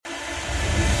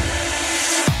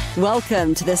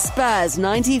Welcome to the Spurs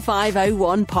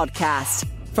 9501 podcast.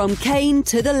 From Kane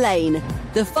to the Lane,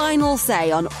 the final say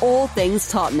on all things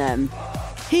Tottenham.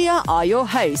 Here are your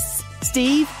hosts,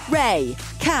 Steve, Ray,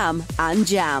 Cam and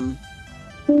Jam.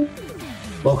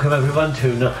 Welcome everyone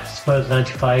to Spurs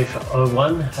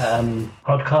 9501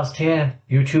 podcast here,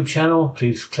 YouTube channel.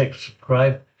 Please click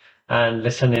subscribe and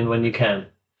listen in when you can.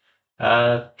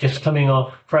 Just coming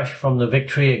off fresh from the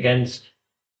victory against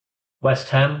West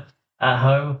Ham at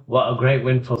home. What a great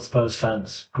win for Spurs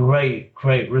fans. Great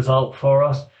result for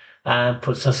us and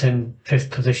puts us in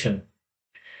 5th position.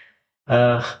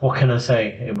 What can I say?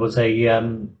 It was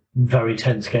a very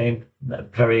tense game, a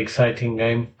very exciting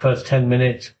game. First 10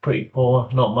 minutes, pretty poor,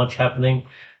 not much happening.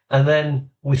 And then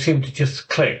we seemed to just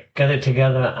click, get it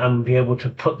together and be able to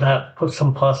put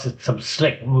some passes, some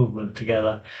slick movement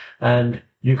together. And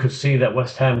you could see that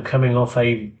West Ham, coming off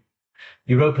a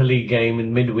Europa League game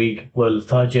in midweek, were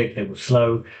lethargic, they were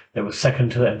slow, they were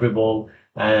second to every ball,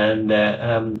 and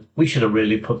we should have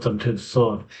really put them to the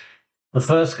sword. The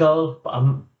first goal, I'm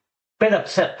a bit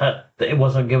upset that it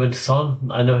wasn't given to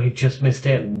Son. I know he just missed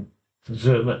it, and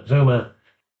Zuma,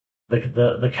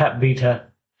 the cap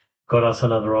beater, got us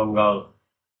another own goal.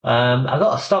 I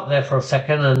got to stop there for a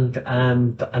second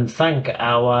and thank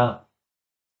our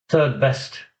third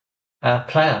best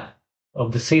player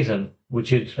of the season,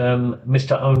 which is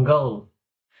Mr. Own Goal.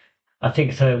 I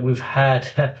think we've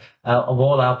had, of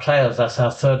all our players, that's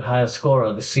our third highest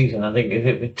scorer this season. I think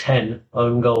it with 10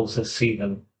 own goals this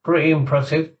season. Pretty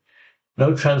impressive.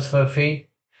 No transfer fee,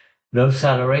 no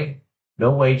salary,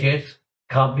 no wages,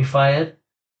 can't be fired,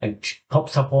 and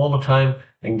pops up all the time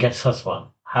and gets us one.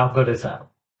 How good is that?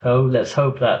 So let's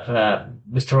hope that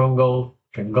Mr. Own Goal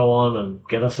can go on and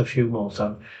get us a few more.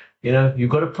 So, you know, you've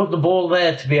got to put the ball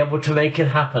there to be able to make it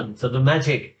happen. So the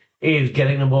magic is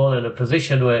getting the ball in a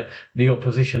position where the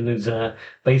opposition is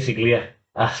basically,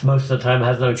 most of the time,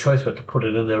 has no choice but to put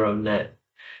it in their own net.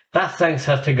 That thanks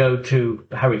has to go to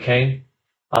Harry Kane.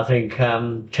 I think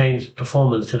Kane's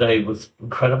performance today was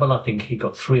incredible. I think he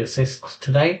got 3 assists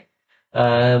today.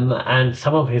 And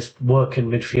some of his work in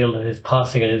midfield and his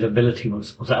passing and his ability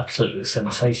was absolutely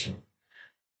sensational.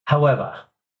 However,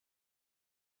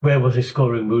 where was his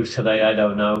scoring moves today? I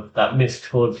don't know. That miss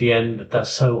towards the end, that's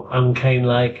so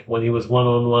un-Kane-like when he was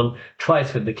one-on-one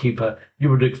twice with the keeper. You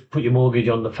would have put your mortgage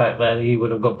on the fact that he would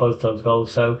have got both those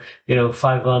goals. So,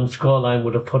 5-1 scoreline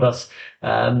would have put us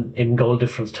in goal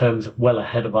difference terms well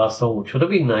ahead of Arsenal, which would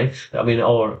have been nice. I mean,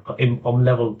 or on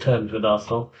level terms with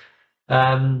Arsenal.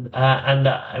 We've got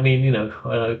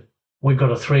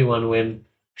a 3-1 win.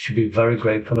 Should be very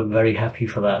grateful and very happy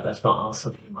for that. That's not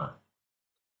Arsenal anymore.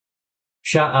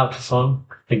 Shout out to Son.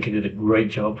 I think he did a great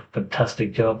job,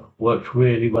 fantastic job, worked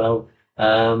really well.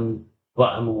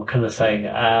 What can I say?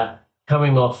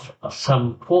 Coming off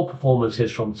some poor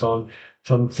performances from Son,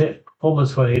 some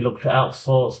performance where he looked out of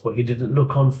sorts, where he didn't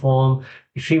look on form.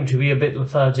 He seemed to be a bit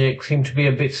lethargic, seemed to be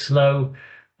a bit slow,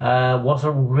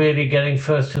 wasn't really getting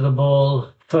first to the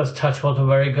ball. First touch wasn't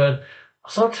very good. I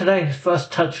thought today his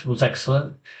first touch was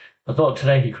excellent. I thought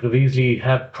today he could have easily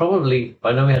I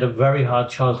know he had a very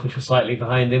hard chance which was slightly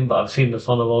behind him, but I've seen the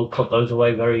Son of old put those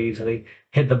away very easily.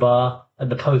 Hit the bar, at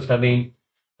the post, that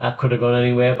could have gone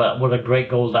anywhere, but what a great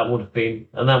goal that would have been.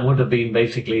 And that would have been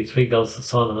basically 3 goals for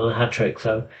Son and a hat-trick,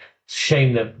 so it's a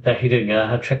shame that he didn't get a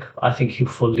hat-trick. I think he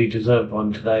fully deserved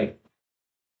one today.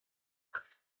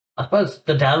 I suppose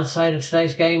the downside of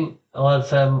today's game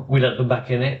was we let them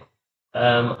back in it.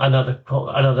 Another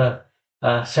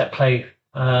set play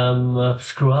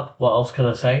screw up. What else can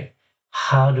I say?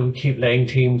 How do we keep letting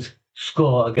teams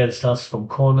score against us from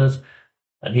corners,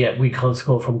 and yet we can't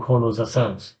score from corners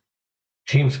ourselves?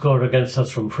 Teams scored against us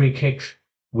from free kicks.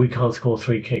 We can't score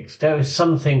free kicks. There is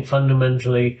something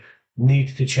fundamentally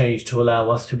needs to change to allow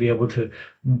us to be able to,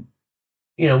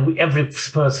 every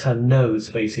Spurs fan knows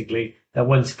basically that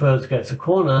when Spurs gets a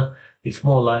corner, it's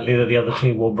more likely that the other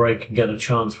team will break and get a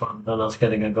chance than us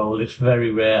getting a goal. It's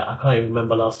very rare. I can't even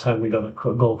remember last time we got a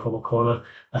goal from a corner.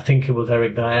 I think it was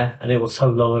Eric Dyer, and it was so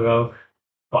long ago,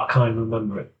 but I can't even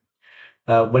remember it.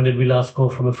 When did we last score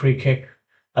from a free kick?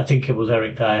 I think it was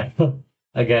Eric Dyer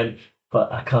again,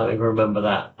 but I can't even remember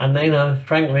that. And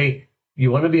frankly,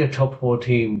 you want to be a top 4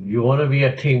 team. You want to be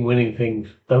a team winning things.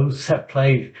 Those set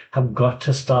plays have got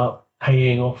to start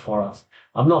paying off for us.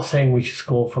 I'm not saying we should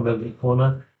score from every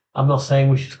corner. I'm not saying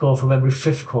we should score from every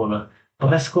 5th corner, but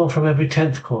let's score from every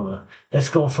 10th corner. Let's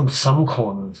score from some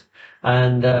corners.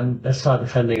 And let's start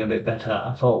defending a bit better.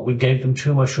 I thought we gave them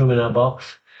too much room in our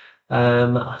box.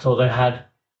 I thought they had,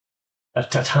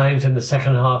 at times in the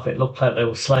second half, it looked like they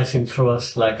were slicing through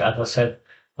us, like, as I said,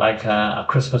 like a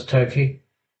Christmas turkey.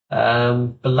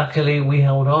 But luckily we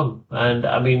held on. And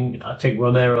I mean, I think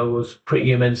Romero was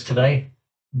pretty immense today.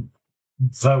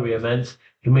 Very immense.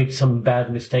 He made some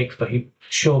bad mistakes, but he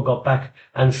sure got back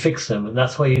and fixed them. And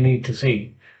that's what you need to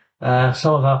see.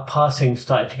 Some of our passing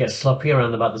started to get sloppy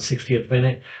around about the 60th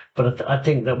minute, but I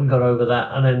think that we got over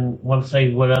that. And then once they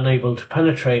were unable to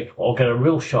penetrate or get a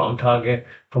real shot on target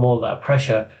from all that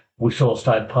pressure, we sort of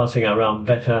started passing around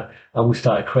better and we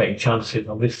started creating chances.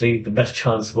 Obviously, the best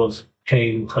chance was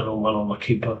Kane 1-on-1 on the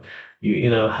keeper. You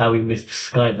know, how he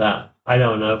misskied that, I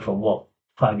don't know from what,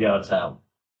 5 yards out.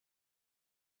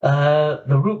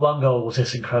 The Route 1 goal was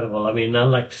just incredible. I mean, I'd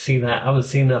like to see that. I haven't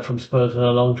seen that from Spurs in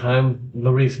a long time.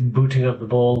 Lloris booting up the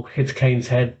ball, hits Kane's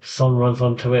head, Son runs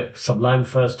onto it, sublime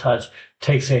first touch,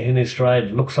 takes it in his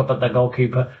stride, looks up at the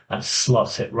goalkeeper and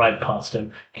slots it right past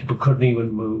him. Keeper couldn't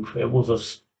even move. It was a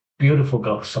beautiful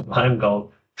goal, sublime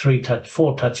goal.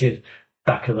 4 touches,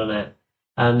 back of the net.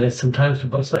 And there's sometimes the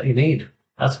bus that you need.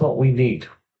 That's what we need.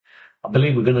 I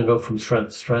believe we're going to go from strength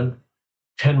to strength.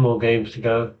 10 more games to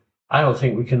go. I don't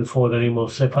think we can afford any more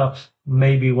slip-ups.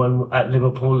 Maybe one at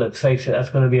Liverpool, let's face it, that's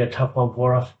going to be a tough one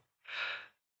for us.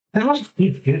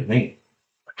 Excuse me.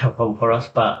 A tough one for us,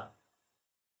 but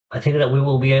I think that we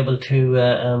will be able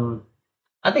to,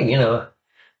 I think, you know,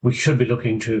 we should be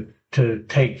looking to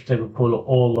take Liverpool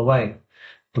all the way.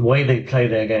 The way they play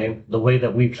their game, the way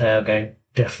that we play our game,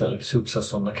 definitely suits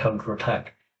us on the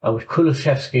counter-attack. And with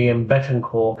Kulusevski and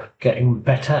Betancourt getting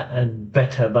better and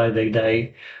better by the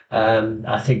day,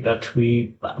 I think that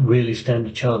we really stand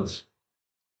a chance.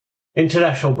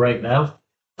 International break now.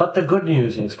 But the good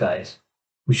news is, guys,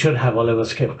 we should have Oliver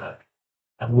Skipp back.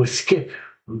 And with Skipp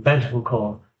and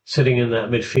Betancourt sitting in that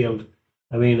midfield,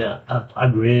 I mean, I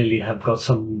really have got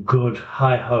some good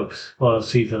high hopes for the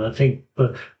season. I think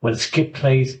when Skipp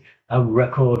plays, a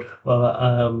record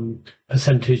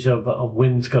percentage of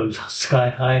wins goes sky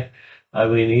high. I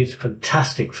mean, he's a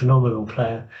fantastic, phenomenal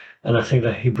player, and I think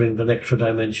that he brings an extra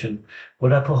dimension.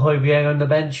 Would I put Højbjerg on the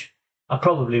bench? I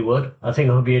probably would. I think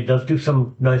Højbjerg does do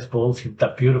some nice balls.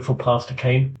 That beautiful pass to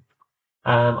Kane.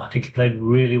 I think he played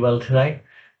really well today.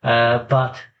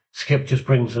 But Skipp just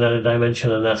brings another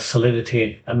dimension and that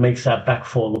solidity and makes that back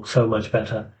four look so much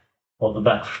better. Or the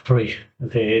back three,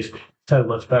 as it is, so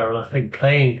much better. And I think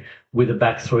playing with a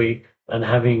back three and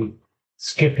having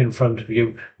Skipp in front of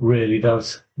you really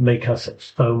does make us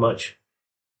so much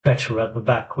better at the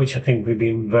back, which I think we've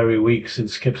been very weak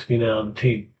since Skipp's been out of the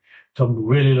team. So I'm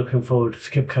really looking forward to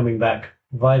Skipp coming back,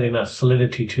 providing that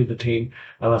solidity to the team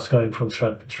and us going from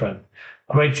strength to strength.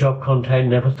 Great job, Conte.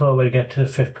 Never thought we'd get to the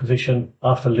 5th position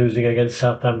after losing against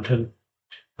Southampton,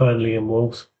 Burnley and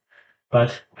Wolves.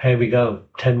 But here we go.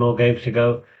 10 more games to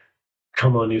go.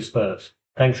 Come on, you Spurs.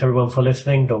 Thanks everyone for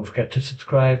listening. Don't forget to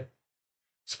subscribe.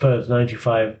 Spurs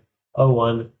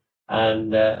 9501,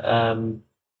 and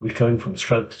we're going from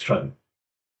strength to strength.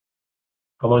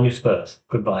 Come on, you Spurs.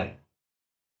 Goodbye.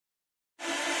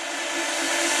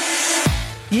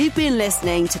 You've been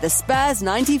listening to the Spurs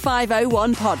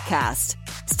 9501 podcast.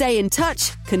 Stay in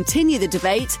touch, continue the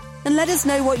debate, and let us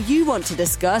know what you want to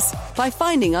discuss by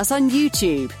finding us on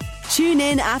YouTube. Tune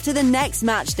in after the next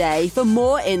match day for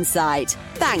more insight.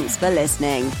 Thanks for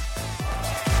listening.